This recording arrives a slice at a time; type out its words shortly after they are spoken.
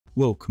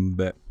Welcome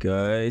back,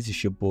 guys.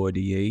 It's your boy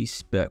the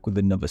Ace back with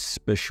another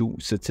special.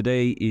 So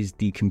today is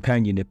the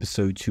companion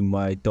episode to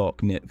my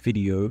darknet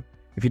video.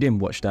 If you didn't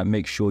watch that,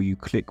 make sure you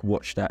click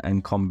watch that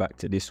and come back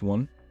to this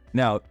one.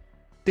 Now,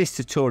 this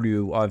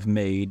tutorial I've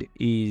made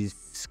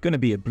is going to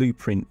be a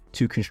blueprint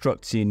to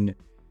constructing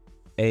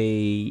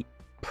a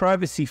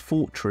privacy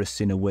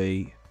fortress in a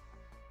way.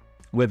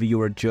 Whether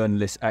you're a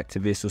journalist,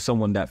 activist, or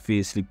someone that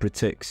fiercely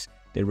protects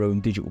their own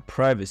digital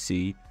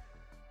privacy,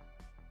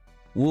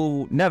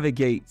 will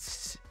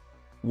navigate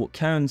what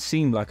can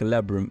seem like a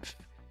labyrinth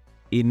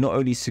in not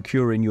only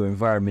securing your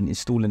environment,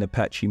 installing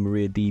Apache,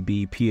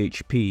 MariaDB,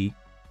 PHP,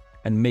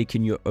 and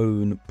making your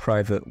own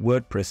private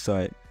WordPress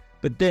site,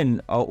 but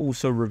then I'll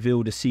also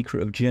reveal the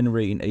secret of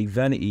generating a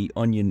vanity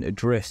onion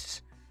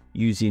address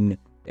using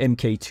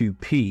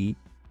MK2P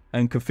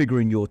and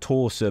configuring your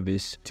Tor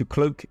service to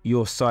cloak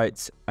your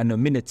site's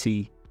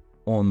anonymity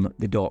on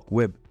the dark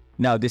web.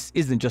 Now, this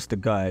isn't just a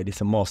guide,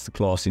 it's a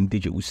masterclass in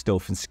digital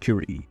stealth and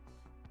security.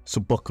 So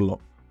buckle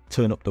up,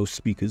 turn up those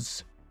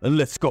speakers, and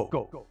let's go.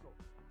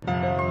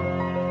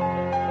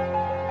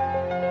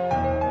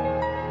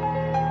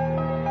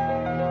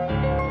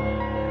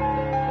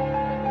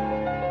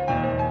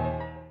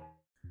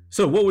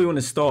 So what we want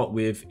to start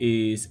with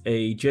is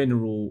a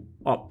general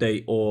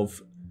update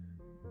of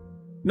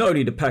not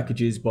only the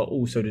packages, but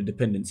also the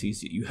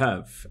dependencies that you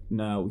have.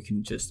 Now we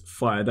can just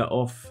fire that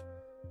off,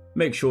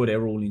 make sure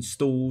they're all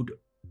installed,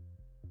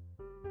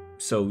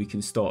 so we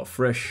can start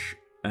fresh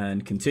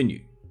and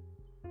continue.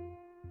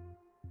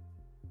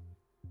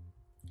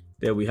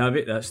 There we have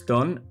it, that's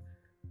done.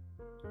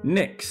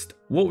 Next,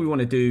 what we want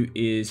to do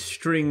is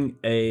string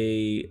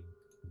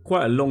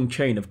quite a long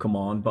chain of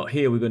command, but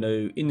here we're going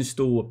to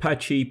install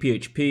Apache,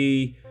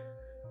 PHP,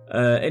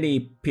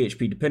 any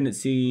PHP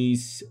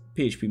dependencies,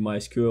 PHP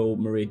MySQL,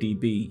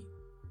 MariaDB,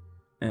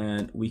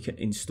 and we can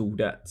install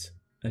that.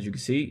 As you can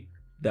see,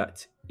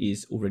 that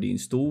is already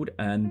installed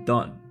and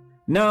done.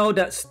 Now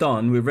that's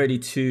done, we're ready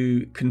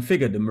to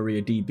configure the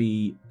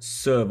MariaDB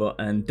server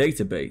and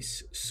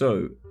database.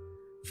 So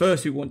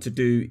first we want to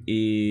do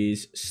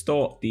is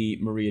start the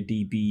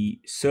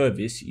MariaDB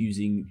service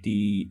using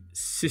the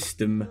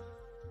systemctl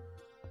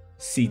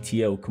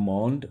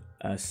command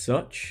as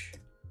such.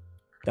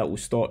 That will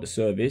start the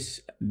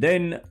service.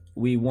 Then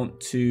we want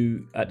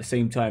to at the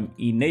same time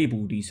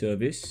enable the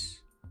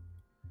service.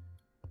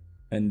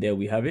 And there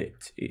we have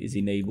it, it is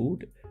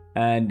enabled.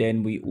 And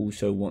then we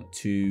also want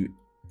to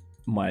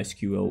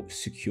MySQL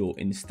secure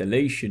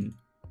installation.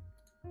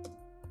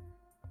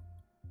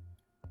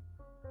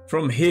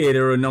 From here,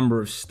 there are a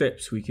number of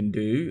steps we can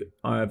do.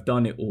 I have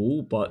done it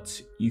all,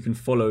 but you can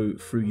follow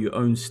through your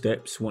own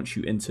steps once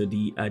you enter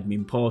the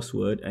admin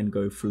password and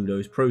go through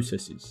those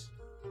processes.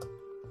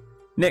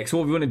 Next,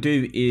 what we want to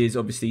do is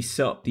obviously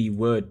set up the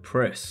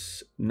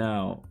WordPress.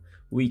 Now,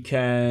 we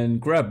can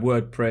grab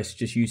WordPress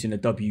just using a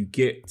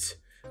wget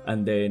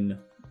and then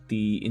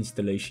the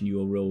installation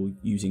URL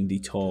using the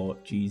tar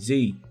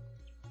gz.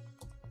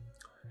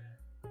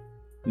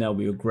 Now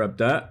we'll grab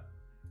that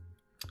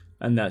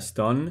and that's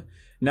done.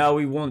 Now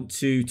we want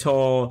to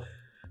tar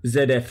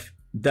ZF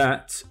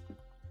that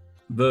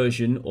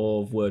version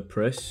of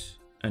WordPress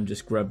and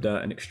just grab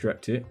that and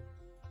extract it.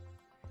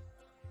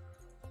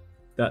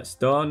 That's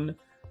done.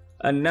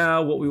 And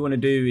now what we want to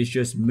do is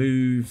just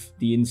move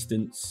the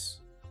instance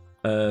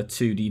to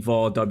the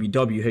var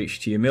www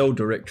HTML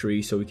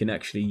directory so we can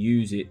actually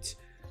use it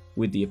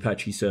with the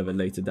Apache server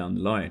later down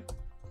the line.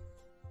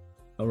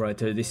 Alright,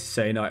 so this is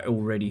saying I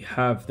already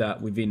have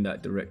that within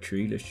that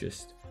directory. Let's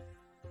just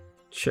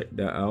check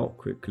that out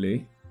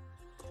quickly.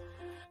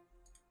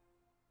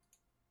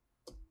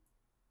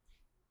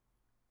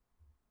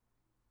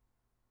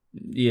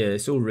 Yeah,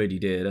 it's already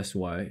there. That's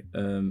why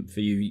for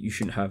you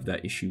shouldn't have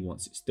that issue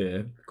once it's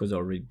there, because I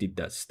already did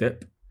that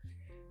step.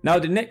 Now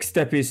the next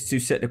step is to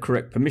set the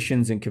correct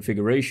permissions and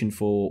configuration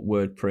for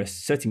WordPress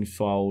settings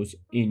files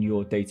in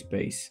your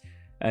database,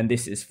 and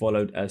this is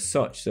followed as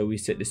such. So we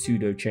set the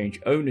sudo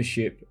change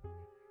ownership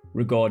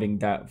regarding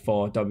that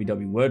var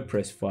www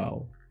WordPress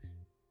file.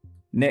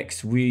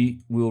 Next, we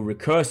will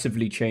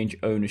recursively change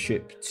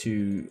ownership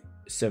to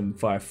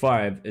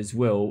 755 as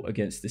well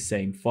against the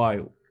same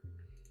file.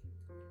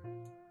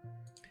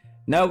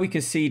 Now we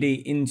can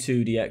cd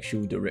into the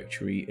actual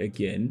directory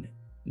again.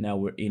 Now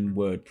we're in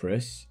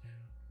WordPress.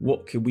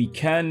 What we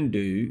can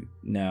do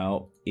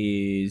now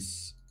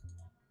is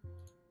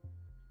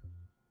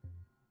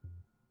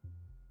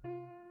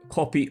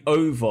copy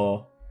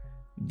over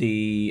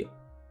the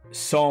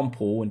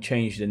sample and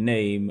change the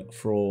name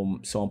from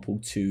sample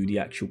to the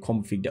actual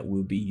config that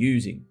we'll be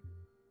using.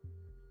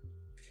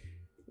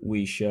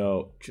 We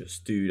shall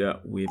just do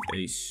that with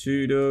a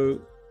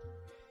sudo,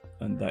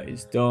 and that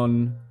is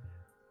done.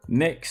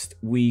 Next,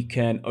 we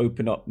can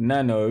open up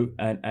Nano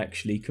and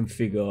actually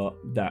configure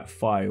that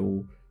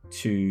file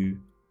to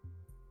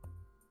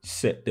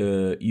set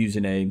the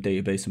username,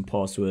 database, and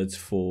passwords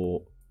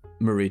for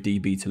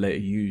MariaDB to later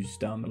use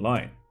down the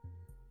line.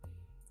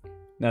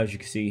 Now, as you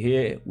can see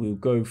here, we'll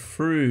go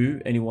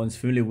through, anyone's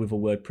familiar with a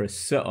WordPress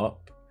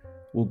setup,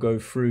 we'll go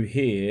through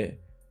here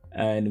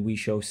and we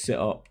shall set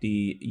up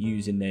the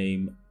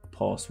username,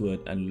 password,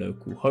 and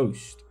local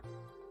host.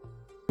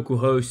 Local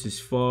host is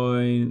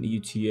fine.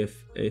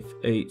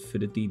 UTF-8 for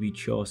the DB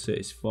char set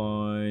is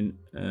fine,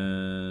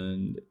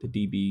 and the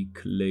DB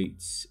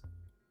collates,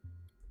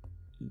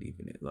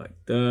 leaving it like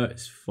that,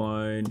 it's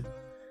fine.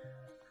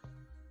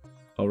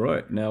 All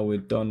right, now we're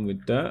done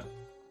with that.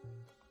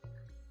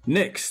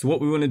 Next,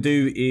 what we want to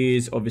do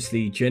is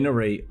obviously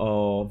generate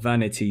our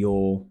vanity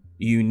or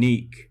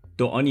unique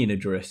 .onion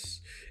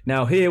address.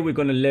 Now here we're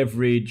going to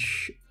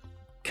leverage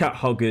Cat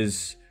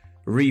Hugger's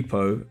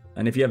repo,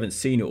 and if you haven't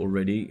seen it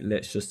already,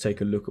 let's just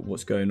take a look at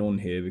what's going on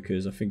here,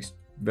 because I think it's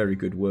very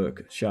good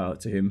work. Shout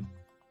out to him.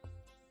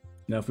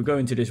 Now if we go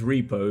into this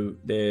repo,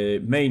 the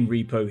main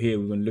repo here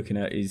we're going to be looking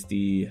at is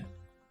the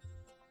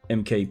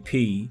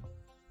MKP.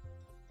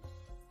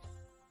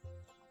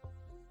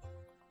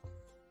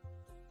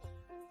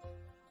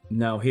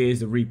 Now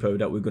here's the repo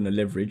that we're going to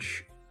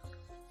leverage.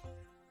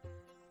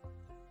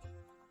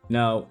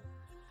 Now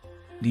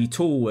the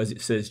tool, as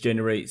it says,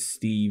 generates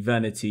the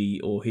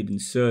vanity or hidden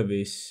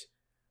service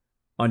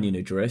onion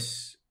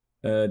address.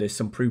 There's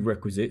some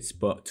prerequisites,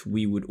 but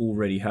we would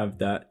already have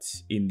that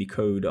in the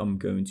code I'm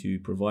going to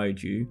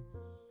provide you,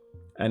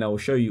 and I will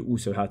show you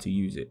also how to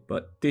use it.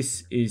 But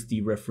this is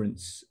the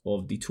reference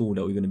of the tool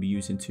that we're going to be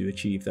using to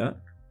achieve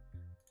that.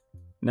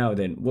 Now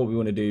then, what we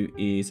want to do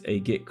is a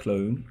git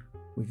clone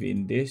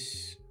within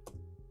this.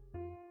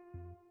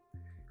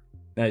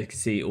 Now you can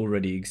see it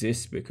already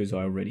exists because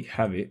I already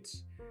have it.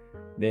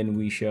 Then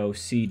we shall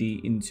cd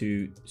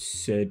into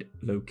said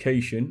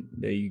location.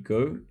 There you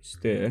go, it's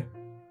there.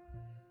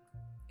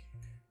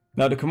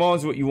 Now the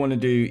commands, what you want to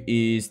do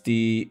is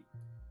the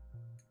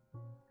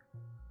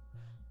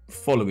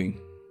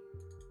following.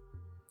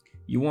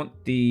 You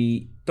want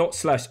the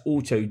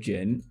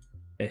 /autogen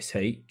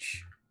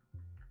sh,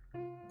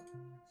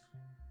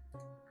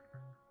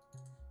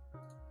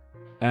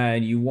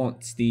 and you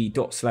want the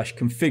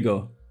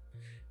 /configure,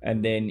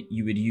 and then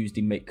you would use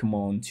the make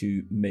command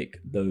to make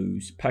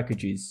those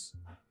packages.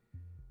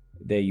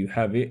 There you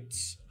have it.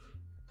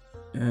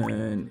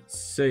 And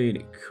saying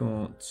it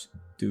can't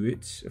do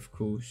it, of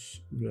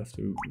course we'll have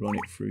to run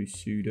it through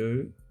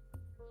sudo.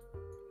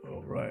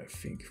 All right, I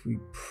think if we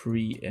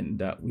pre-end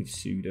that with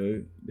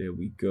sudo, there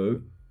we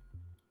go.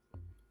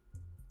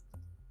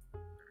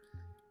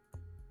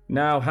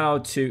 Now how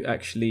to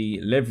actually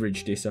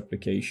leverage this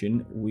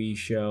application, we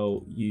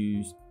shall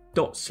use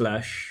 /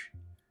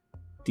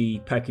 the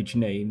package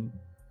name,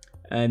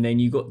 and then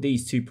you got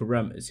these two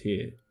parameters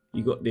here.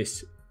 You got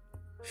this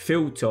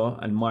filter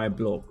and my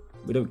blog.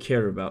 We don't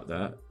care about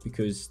that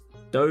because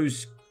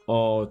those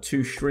are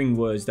two string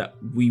words that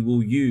we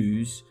will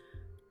use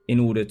in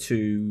order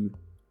to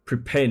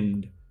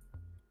prepend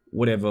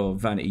whatever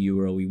vanity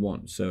URL we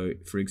want. So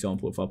for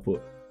example, if I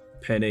put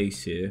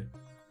penace here,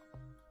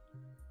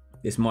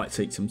 this might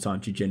take some time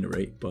to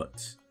generate,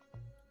 but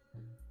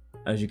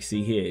as you can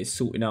see here, it's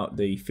sorting out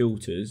the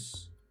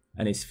filters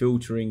and it's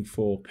filtering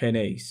for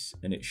penace,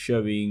 and it's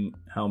showing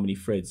how many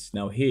threads.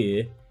 Now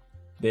here,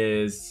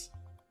 it's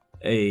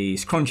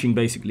crunching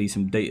basically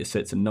some data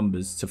sets and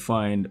numbers to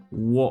find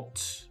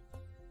what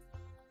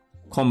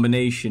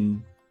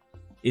combination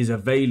is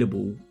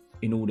available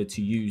in order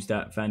to use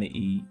that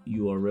vanity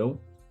URL.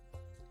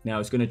 Now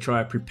it's going to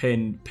try to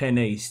prepend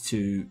penace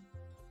to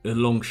a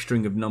long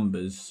string of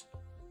numbers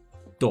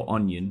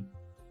 .onion,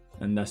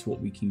 and that's what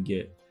we can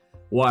get.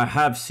 What I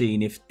have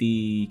seen, if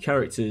the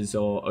characters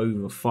are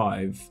over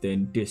 5,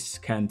 then this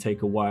can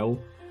take a while.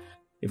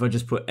 If I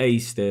just put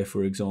ace there,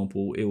 for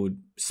example, it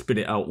would spit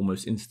it out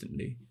almost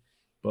instantly.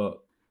 But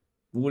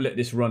we'll let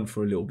this run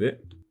for a little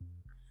bit.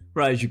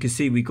 Right, as you can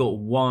see, we got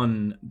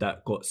one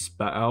that got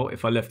spat out.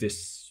 If I left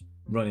this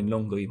running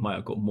longer, you might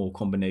have got more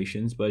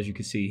combinations. But as you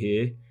can see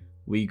here,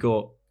 we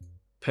got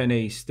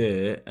penace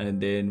there,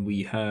 and then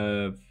we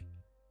have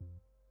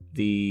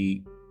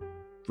the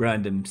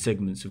random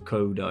segments of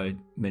code that I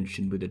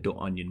mentioned with the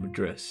 .onion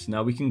address.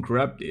 Now we can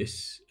grab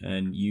this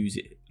and use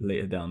it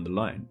later down the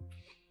line.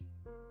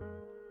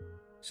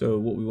 So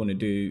what we want to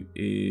do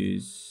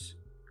is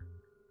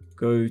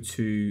go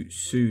to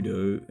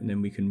sudo, and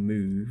then we can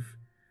move.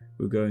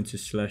 We'll go into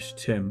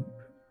 /temp,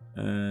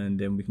 and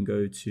then we can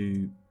go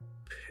to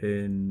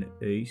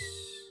penace,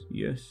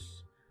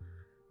 yes.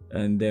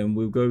 And then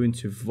we'll go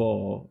into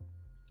var,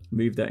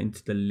 move that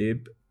into the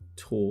lib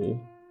tor,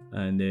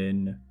 and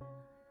then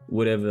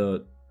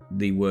whatever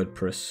the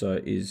WordPress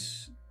site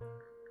is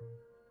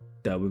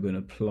that we're going to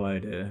apply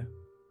there.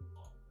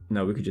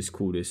 Now we could just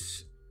call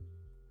this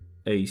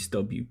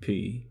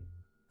acewp.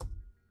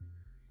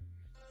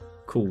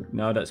 Cool.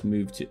 Now that's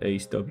moved to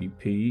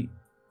acewp.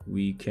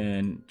 We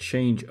can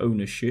change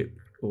ownership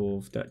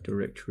of that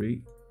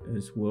directory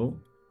as well.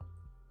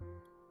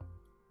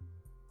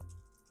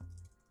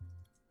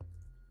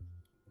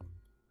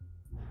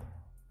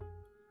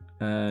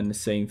 And the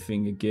same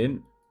thing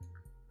again.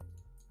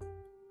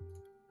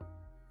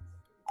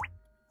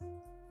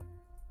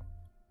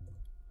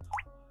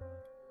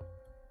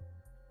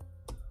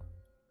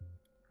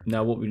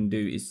 Now what we can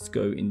do is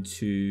go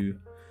into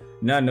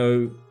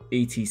nano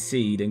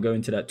etc, then go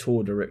into that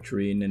Tor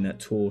directory and then that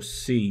Tor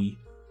C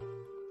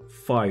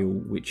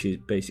file, which is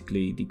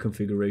basically the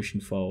configuration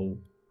file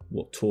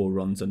what Tor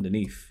runs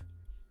underneath.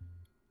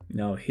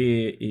 Now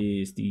here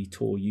is the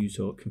Tor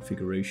user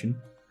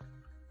configuration.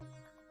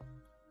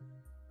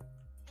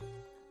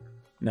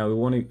 Now we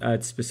want to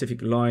add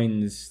specific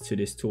lines to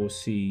this Tor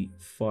C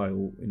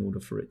file in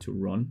order for it to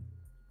run,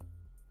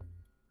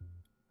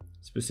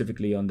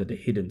 specifically under the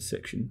hidden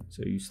section.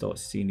 So you start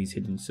seeing these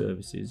hidden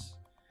services.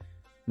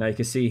 Now you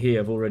can see here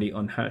I've already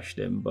unhashed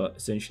them, but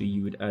essentially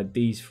you would add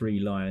these 3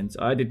 lines.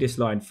 I added this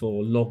line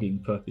for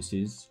logging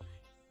purposes,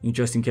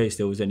 just in case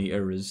there was any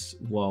errors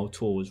while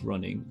Tor was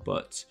running.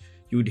 But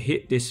you would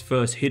hit this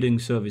first hidden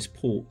service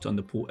port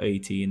under port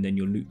 80, and then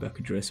your loopback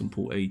address on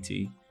port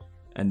 80,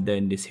 and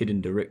then this hidden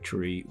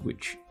directory,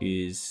 which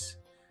is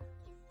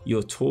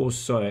your Tor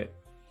site,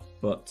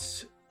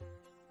 but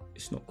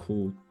it's not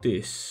called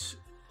this.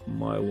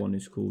 My one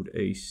is called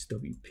Ace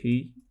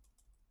WP.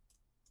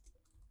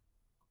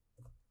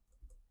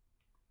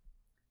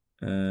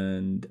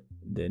 And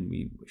then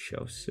we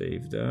shall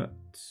save that.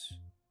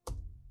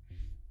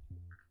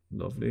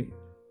 Lovely.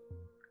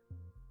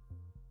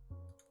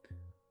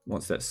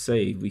 Once that's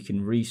saved, we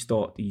can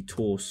restart the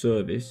Tor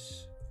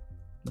service.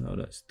 Now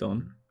that's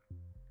done.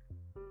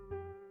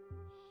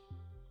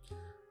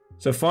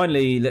 So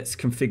finally, let's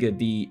configure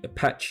the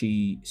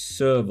Apache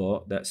server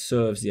that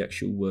serves the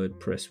actual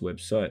WordPress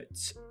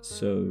website.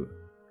 So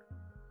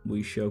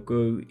we shall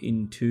go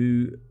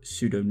into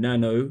sudo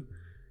nano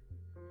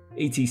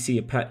etc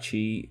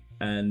Apache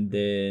and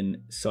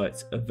then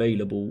sites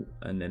available,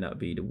 and then that'll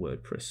be the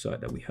WordPress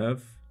site that we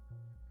have.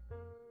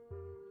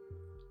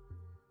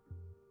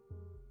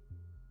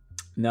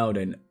 Now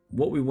then,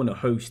 what we want to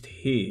host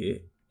here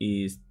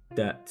is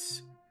that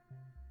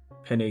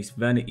Penace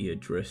vanity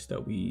address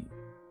that we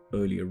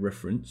earlier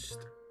referenced.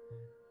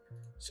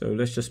 So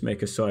let's just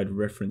make a side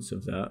reference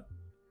of that.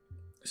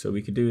 So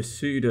we could do a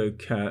sudo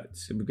cat,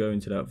 and we go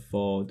into that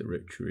var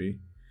directory,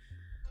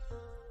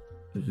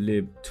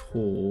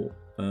 libtor,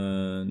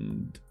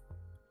 and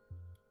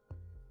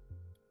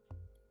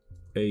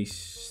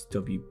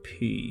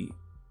acewp,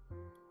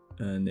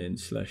 and then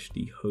slash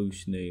the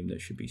host name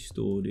that should be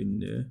stored in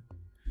there.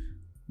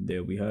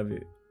 There we have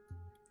it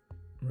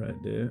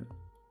right there.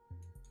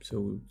 So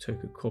we'll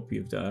take a copy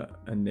of that,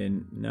 and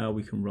then now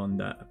we can run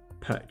that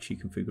Apache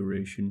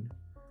configuration,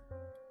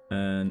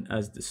 and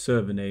as the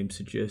server name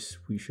suggests,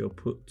 we shall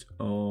put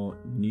our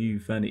new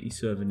vanity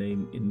server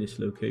name in this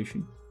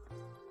location.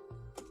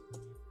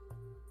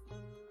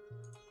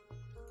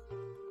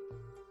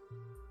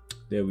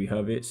 There we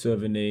have it,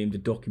 server name. The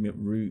document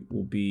root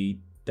will be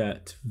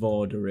that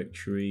var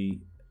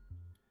directory.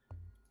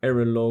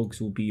 Error logs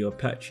will be your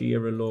Apache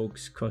error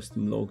logs.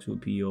 Custom logs will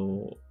be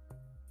your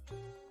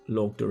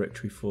log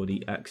directory for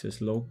the access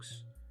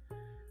logs.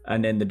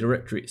 And then the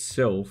directory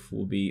itself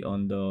will be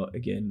under,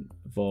 again,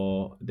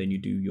 var. Then you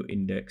do your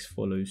index,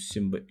 follows,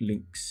 symbol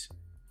links.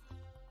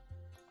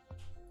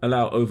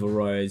 Allow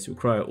overrides,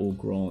 require all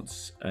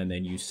grants, and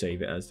then you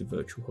save it as the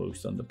virtual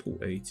host under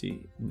port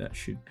 80. And that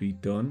should be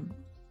done.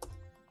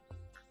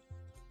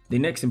 The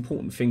next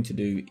important thing to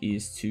do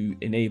is to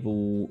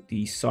enable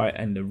the site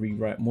and the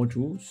rewrite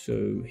modules.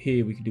 So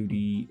here we can do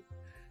the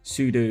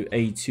sudo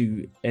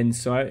a2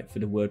 nsite for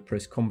the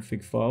WordPress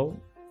config file.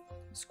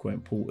 It's quite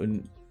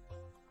important.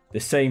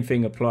 The same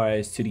thing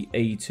applies to the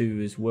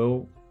a2 as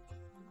well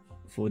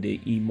for the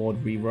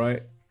emod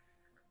rewrite.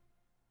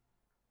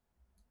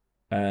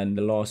 And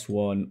the last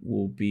one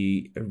will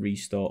be a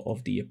restart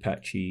of the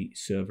Apache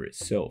server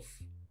itself.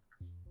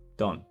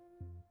 Done.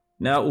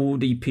 Now all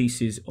the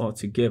pieces are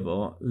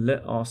together.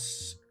 Let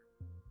us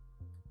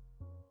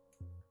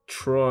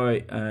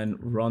try and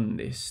run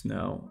this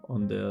now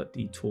on the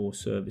Tor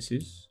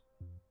services.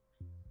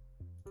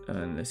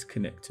 And let's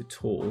connect to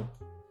Tor.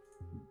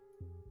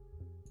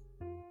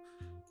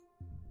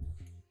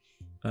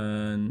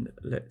 And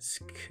let's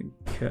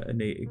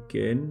concatenate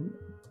again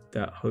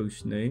that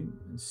host name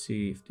and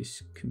see if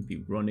this can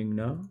be running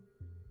now.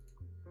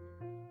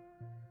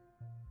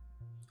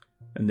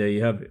 And there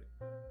you have it.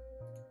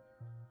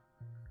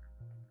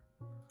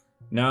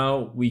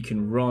 Now we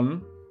can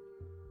run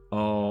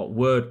our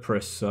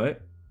WordPress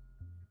site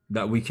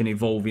that we can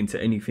evolve into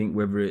anything,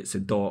 whether it's a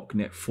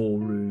darknet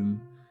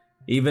forum,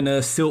 even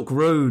a Silk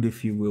Road,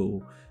 if you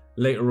will,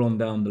 later on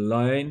down the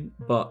line.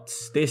 But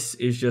this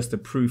is just a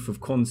proof of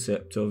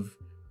concept of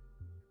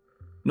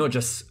not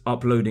just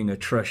uploading a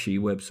trashy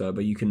website,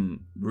 but you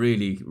can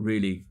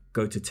really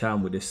go to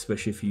town with this,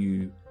 especially if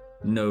you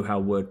know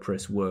how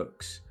WordPress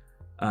works,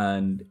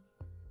 and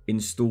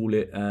install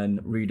it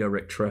and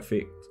redirect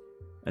traffic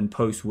and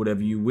post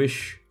whatever you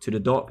wish to the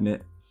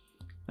darknet,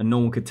 and no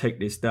one could take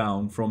this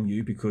down from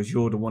you because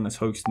you're the one that's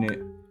hosting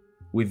it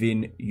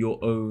within your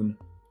own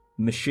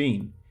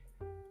machine.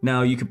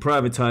 Now you can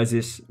privatize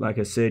this, like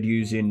I said,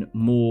 using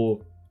more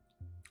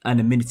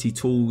anonymity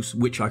tools,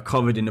 which I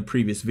covered in a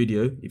previous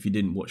video. If you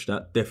didn't watch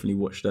that, definitely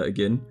watch that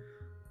again.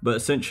 But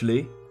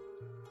essentially,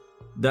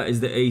 that is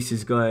the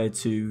Ace's guide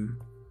to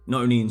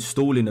not only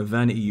installing a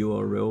vanity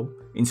URL,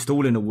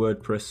 installing a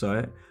WordPress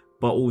site,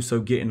 but also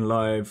getting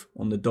live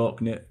on the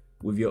darknet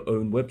with your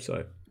own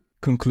website.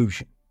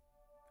 Conclusion.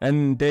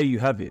 And there you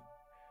have it.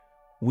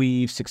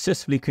 We've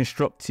successfully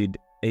constructed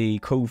a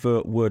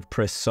covert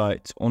WordPress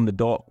site on the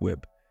dark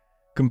web,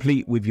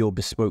 complete with your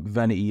bespoke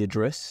vanity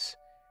address.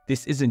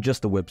 This isn't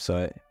just a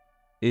website,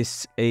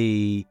 it's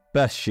a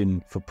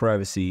bastion for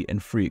privacy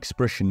and free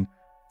expression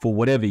for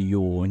whatever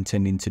you're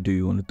intending to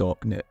do on the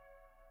darknet.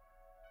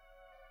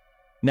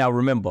 Now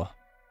remember,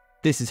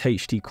 this is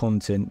HT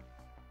content.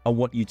 I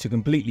want you to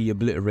completely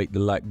obliterate the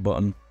like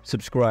button,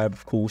 subscribe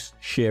of course,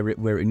 share it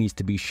where it needs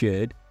to be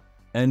shared,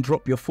 and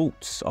drop your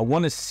thoughts. I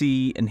want to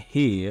see and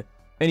hear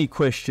any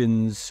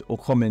questions or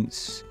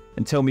comments,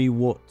 and tell me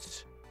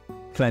what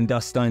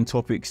clandestine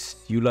topics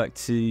you like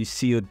to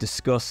see or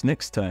discuss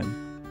next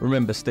time.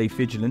 Remember, stay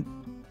vigilant,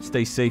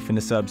 stay safe in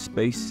the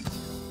cyberspace,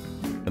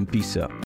 and peace out.